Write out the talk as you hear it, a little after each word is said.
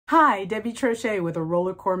Hi, Debbie Trochet with a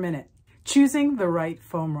Roller Core Minute. Choosing the right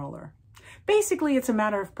foam roller. Basically, it's a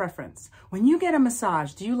matter of preference. When you get a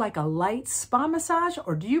massage, do you like a light spa massage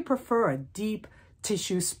or do you prefer a deep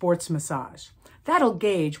tissue sports massage? That'll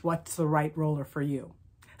gauge what's the right roller for you.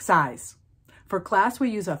 Size. For class, we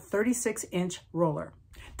use a 36-inch roller.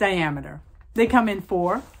 Diameter. They come in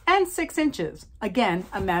 4 and 6 inches. Again,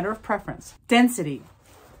 a matter of preference. Density.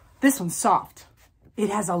 This one's soft. It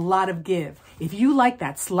has a lot of give. If you like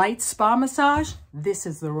that slight spa massage, this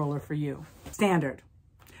is the roller for you. Standard.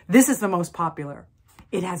 This is the most popular.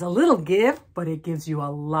 It has a little give, but it gives you a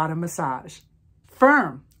lot of massage.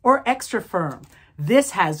 Firm or extra firm.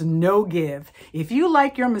 This has no give. If you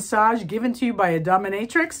like your massage given to you by a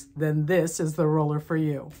dominatrix, then this is the roller for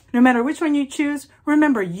you. No matter which one you choose,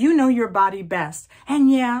 remember you know your body best. And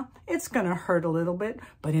yeah, it's gonna hurt a little bit,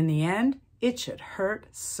 but in the end, it should hurt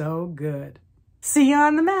so good. See you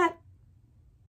on the mat.